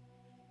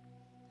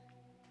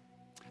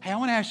 Hey, I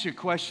want to ask you a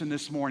question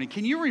this morning.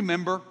 Can you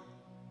remember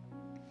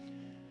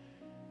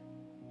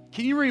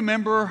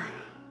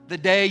the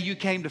day you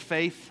came to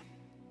faith?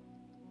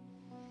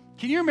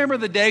 Can you remember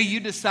the day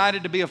you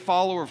decided to be a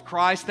follower of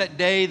Christ, that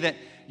day that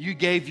you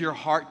gave your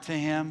heart to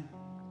Him?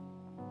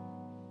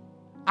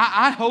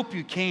 I hope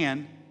you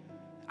can.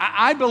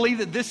 I believe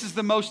that this is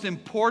the most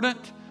important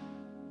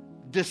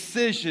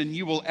decision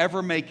you will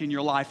ever make in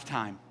your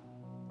lifetime.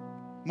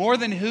 More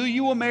than who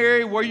you will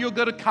marry, where you'll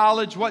go to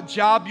college, what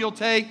job you'll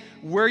take,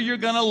 where you're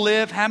going to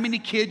live, how many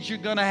kids you're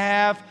going to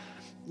have,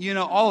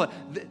 all of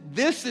it.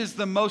 This is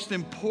the most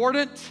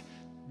important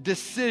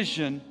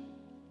decision,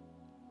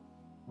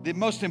 the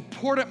most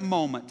important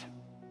moment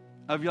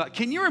of your life.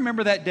 Can you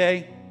remember that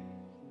day?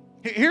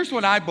 Here's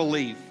what I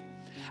believe.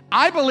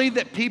 I believe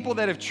that people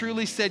that have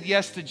truly said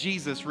yes to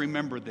Jesus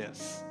remember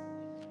this.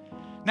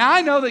 Now,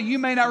 I know that you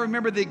may not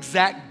remember the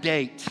exact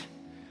date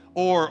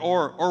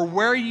or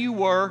where you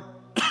were.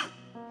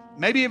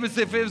 Maybe if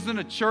it was in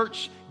a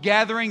church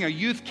gathering, a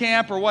youth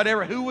camp or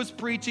whatever, who was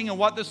preaching and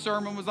what the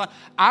sermon was on.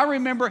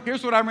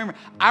 Here's what I remember.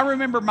 I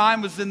remember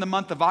mine was in the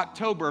month of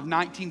October of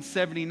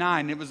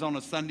 1979. It was on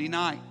a Sunday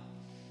night.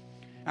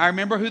 I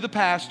remember who the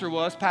pastor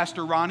was,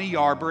 Pastor Ronnie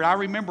Yarbrough. I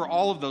remember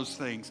all of those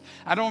things.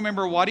 I don't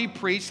remember what he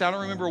preached. I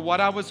don't remember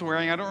what I was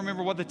wearing. I don't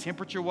remember what the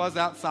temperature was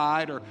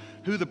outside or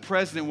who the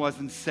president was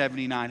in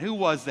 79. Who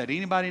was that?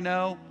 Anybody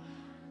know?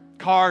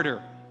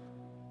 Carter.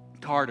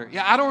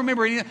 Yeah, I don't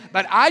remember anything,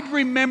 but I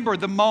remember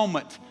the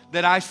moment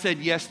that I said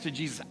yes to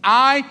Jesus.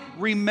 I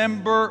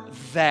remember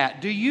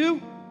that. Do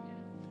you?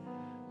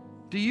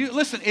 Do you?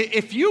 Listen,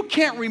 if you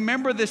can't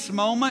remember this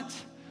moment,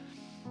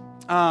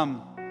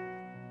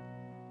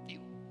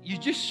 you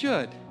just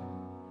should.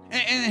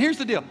 And here's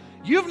the deal.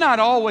 You've not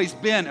always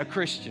been a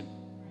Christian.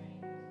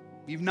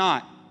 You've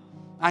not.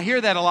 I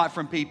hear that a lot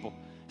from people.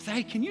 Say,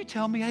 hey, can you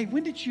tell me, hey,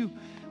 when did you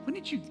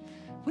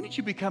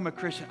become a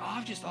Christian? Oh,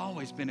 I've just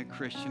always been a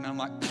Christian. I'm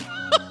like,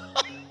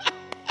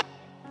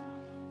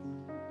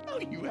 no,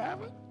 you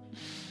haven't.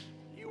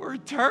 You were a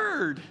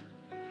turd,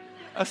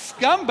 a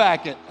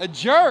scumbag, a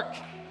jerk.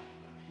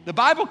 The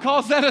Bible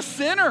calls that a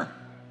sinner.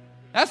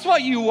 That's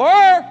what you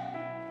were.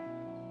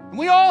 And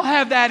we all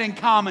have that in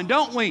common,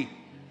 don't we?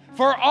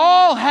 For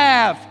all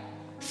have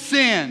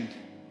sinned.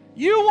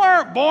 You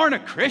weren't born a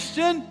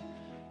Christian.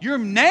 Your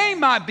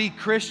name might be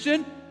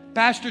Christian.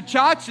 Pastor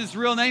Chach's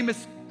real name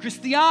is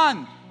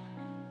Christian.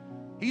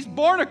 He's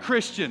born a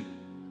Christian.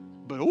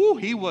 But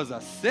he was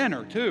a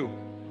sinner too.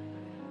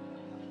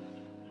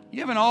 You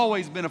haven't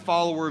always been a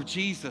follower of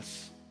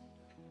Jesus.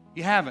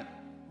 You haven't.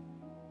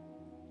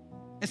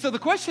 And so the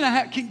question I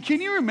have,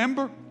 can you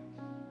remember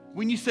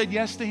when you said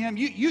yes to Him?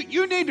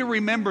 You need to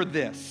remember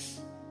this.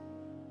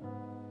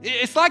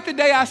 It's like the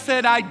day I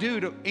said I do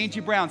to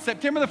Angie Brown,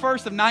 September the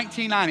 1st of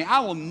 1990.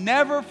 I will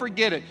never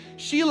forget it.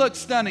 She looked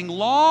stunning.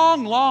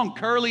 Long, long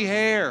curly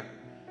hair.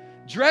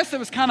 Dress that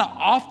was kind of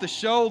off the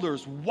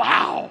shoulders.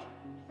 Wow.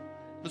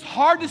 It was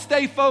hard to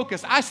stay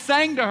focused. I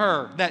sang to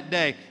her that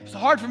day. It was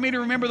hard for me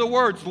to remember the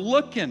words,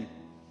 looking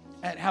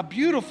at how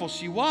beautiful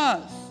she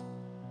was.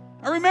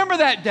 I remember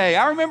that day.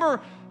 I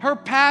remember her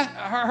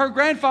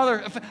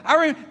grandfather.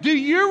 Do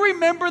you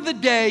remember the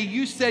day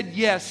you said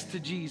yes to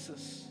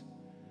Jesus?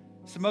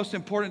 It's the most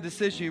important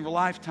decision in your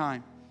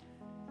lifetime.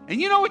 And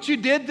you know what you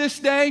did this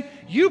day?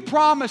 You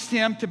promised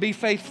Him to be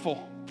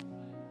faithful.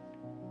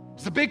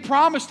 It's a big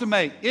promise to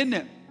make, isn't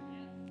it?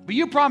 But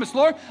you promised,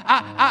 Lord,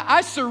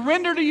 I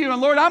surrender to you.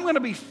 And Lord, I'm going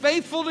to be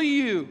faithful to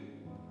you.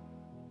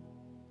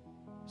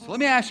 So let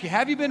me ask you,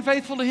 have you been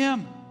faithful to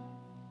Him?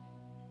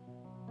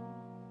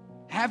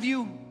 Have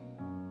you?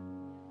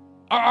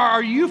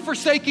 Are you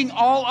forsaking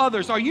all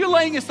others? Are you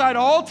laying aside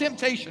all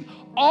temptation,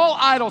 all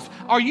idols?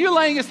 Are you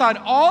laying aside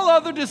all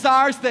other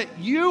desires that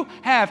you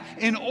have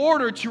in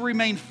order to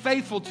remain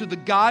faithful to the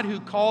God who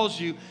calls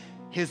you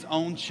His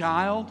own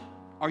child?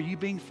 Are you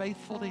being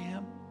faithful to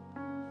Him?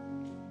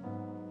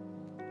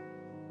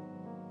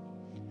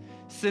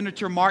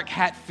 Senator Mark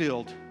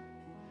Hatfield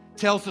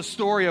tells the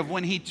story of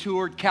when he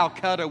toured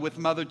Calcutta with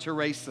Mother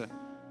Teresa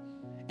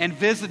and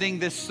visiting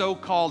this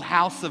so-called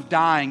house of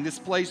dying, this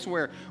place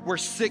where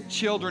sick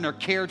children are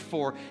cared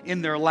for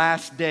in their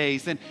last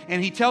days. And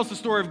he tells the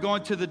story of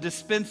going to the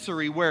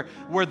dispensary where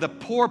the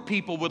poor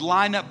people would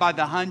line up by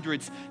the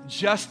hundreds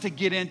just to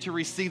get in to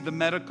receive the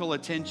medical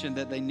attention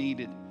that they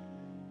needed.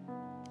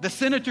 The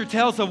senator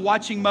tells of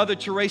watching Mother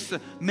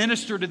Teresa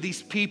minister to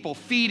these people,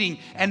 feeding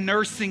and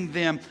nursing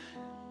them.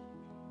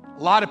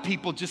 A lot of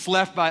people just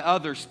left by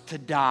others to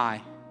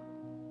die.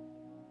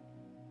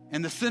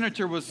 And the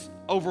senator was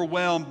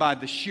overwhelmed by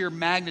the sheer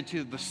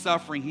magnitude of the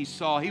suffering he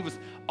saw. He was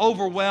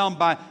overwhelmed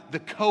by the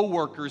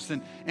co-workers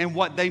and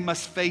what they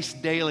must face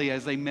daily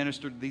as they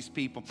ministered to these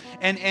people.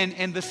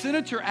 And the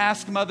senator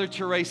asked Mother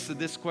Teresa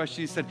this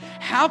question. He said,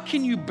 how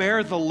can you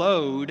bear the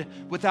load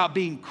without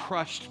being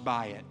crushed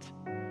by it?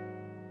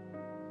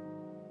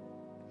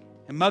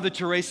 And Mother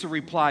Teresa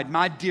replied,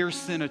 my dear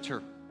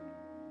senator,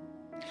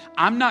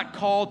 I'm not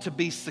called to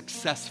be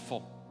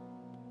successful.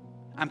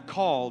 I'm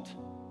called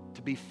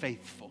to be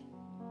faithful.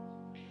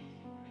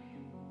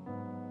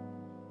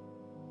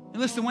 And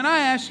listen, when I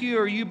ask you,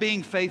 are you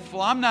being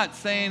faithful? I'm not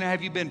saying,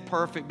 have you been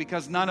perfect?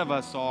 Because none of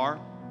us are.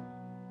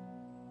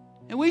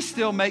 And we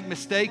still make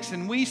mistakes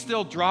and we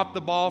still drop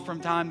the ball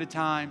from time to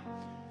time.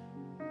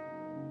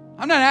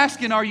 I'm not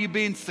asking, are you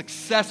being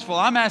successful?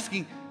 I'm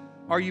asking,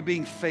 are you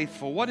being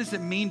faithful? What does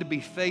it mean to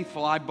be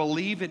faithful? I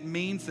believe it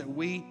means that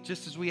we,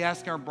 just as we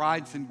ask our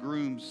brides and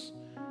grooms,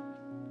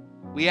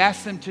 we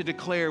ask them to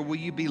declare, will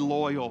you be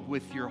loyal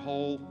with your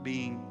whole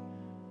being?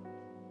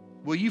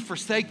 Will you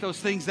forsake those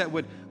things that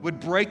would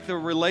break the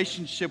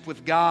relationship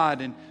with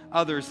God and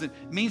others? It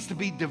means to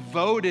be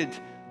devoted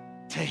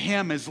to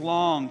Him as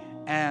long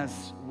as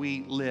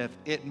we live.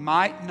 It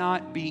might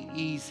not be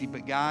easy,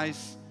 but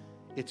guys,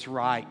 it's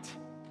right.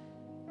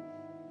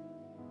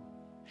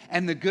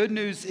 And the good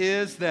news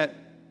is that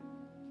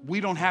we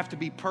don't have to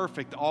be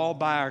perfect all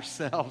by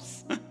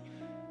ourselves.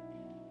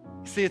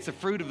 See, it's a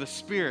fruit of the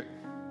Spirit.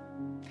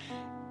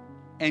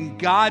 And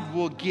God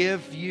will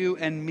give you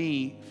and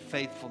me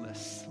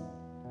faithfulness.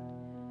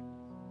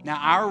 Now,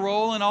 our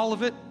role in all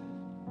of it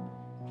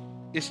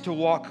is to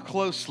walk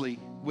closely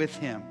with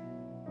Him,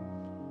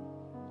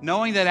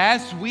 knowing that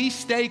as we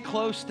stay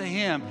close to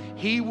Him,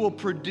 He will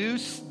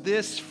produce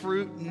this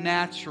fruit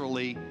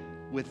naturally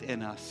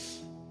within us.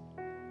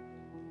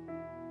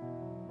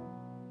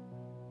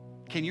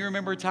 Can you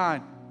remember a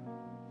time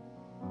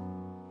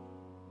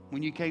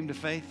when you came to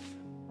faith?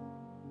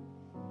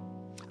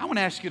 I want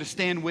to ask you to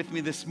stand with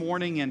me this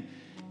morning and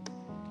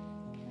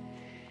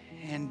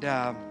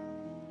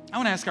I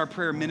want to ask our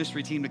prayer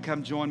ministry team to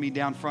come join me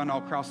down front, all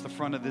across the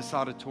front of this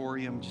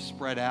auditorium, just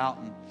spread out.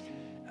 And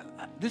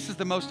this is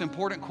the most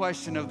important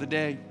question of the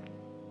day.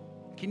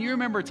 Can you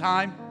remember a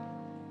time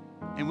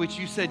in which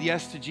you said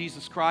yes to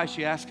Jesus Christ?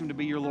 You asked Him to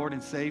be your Lord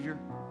and Savior?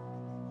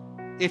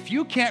 If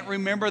you can't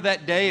remember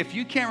that day, if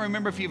you can't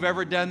remember if you've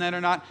ever done that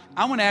or not,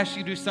 I want to ask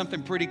you to do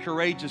something pretty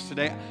courageous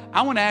today.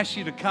 I want to ask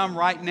you to come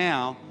right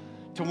now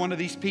to one of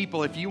these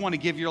people if you want to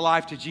give your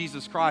life to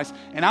Jesus Christ.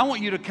 And I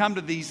want you to come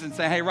to these and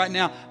say, hey, right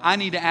now, I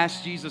need to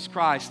ask Jesus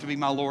Christ to be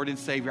my Lord and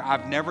Savior.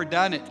 I've never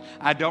done it.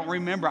 I don't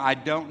remember. I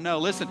don't know.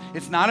 Listen,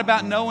 it's not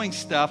about knowing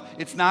stuff.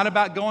 It's not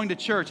about going to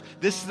church.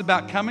 This is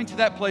about coming to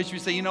that place where you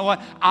say, you know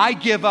what? I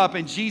give up,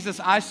 and Jesus,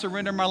 I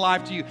surrender my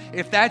life to you.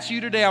 If that's you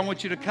today, I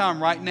want you to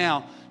come right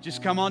now.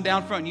 Just come on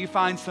down front and you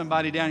find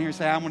somebody down here and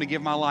say, I want to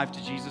give my life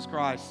to Jesus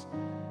Christ.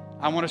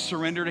 I want to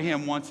surrender to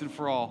Him once and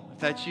for all. If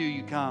that's you,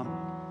 you come.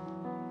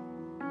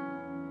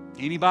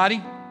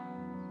 Anybody?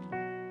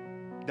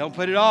 Don't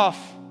put it off.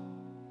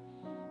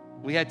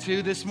 We had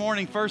 2 this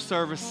morning, first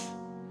service.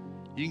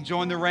 You can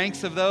join the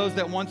ranks of those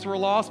that once were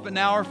lost but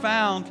now are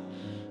found.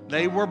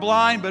 They were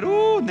blind, but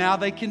now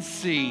they can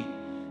see.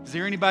 Is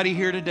there anybody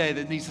here today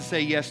that needs to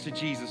say yes to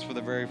Jesus for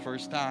the very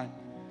first time?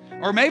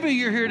 Or maybe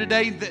you're here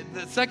today,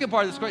 the second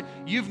part of this question,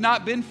 you've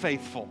not been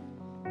faithful.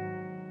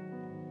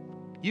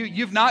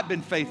 You've not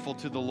been faithful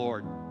to the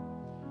Lord.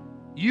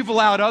 You've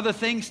allowed other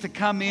things to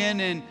come in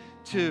and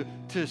to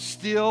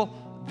steal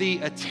the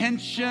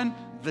attention,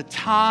 the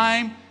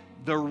time,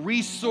 the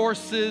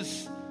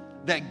resources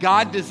that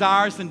God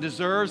desires and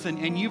deserves,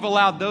 and you've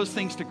allowed those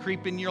things to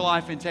creep in your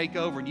life and take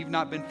over, and you've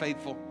not been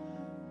faithful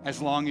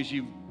as long as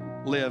you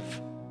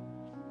live.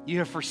 You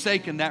have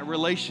forsaken that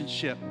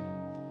relationship,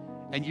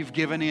 and you've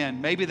given in.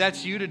 Maybe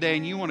that's you today,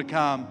 and you want to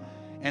come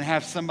and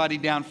have somebody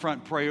down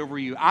front pray over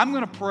you. I'm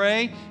going to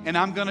pray, and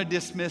I'm going to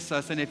dismiss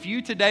us. And if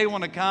you today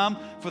want to come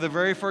for the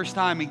very first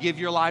time and give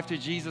your life to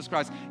Jesus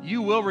Christ,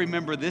 you will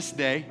remember this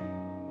day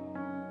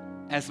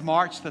as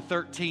March the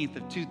 13th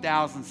of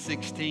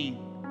 2016,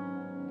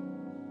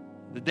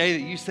 the day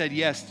that you said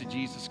yes to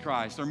Jesus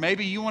Christ. Or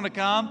maybe you want to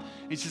come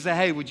and just say,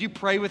 hey, would you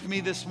pray with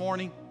me this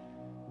morning?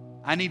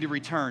 I need to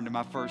return to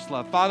my first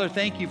love. Father,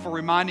 thank you for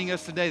reminding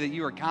us today that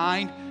you are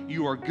kind,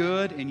 you are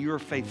good, and you are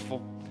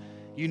faithful.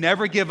 You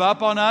never give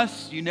up on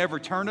us. You never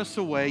turn us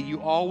away.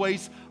 You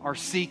always are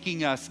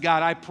seeking us.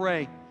 God, I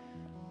pray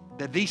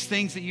that these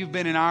things that you've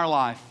been in our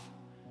life,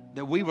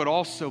 that we would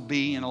also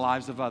be in the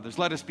lives of others.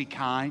 Let us be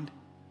kind.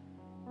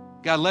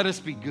 God, let us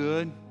be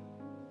good.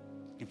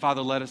 And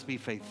Father, let us be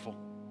faithful.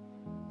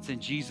 It's in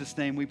Jesus'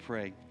 name we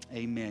pray.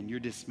 Amen. You're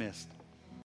dismissed.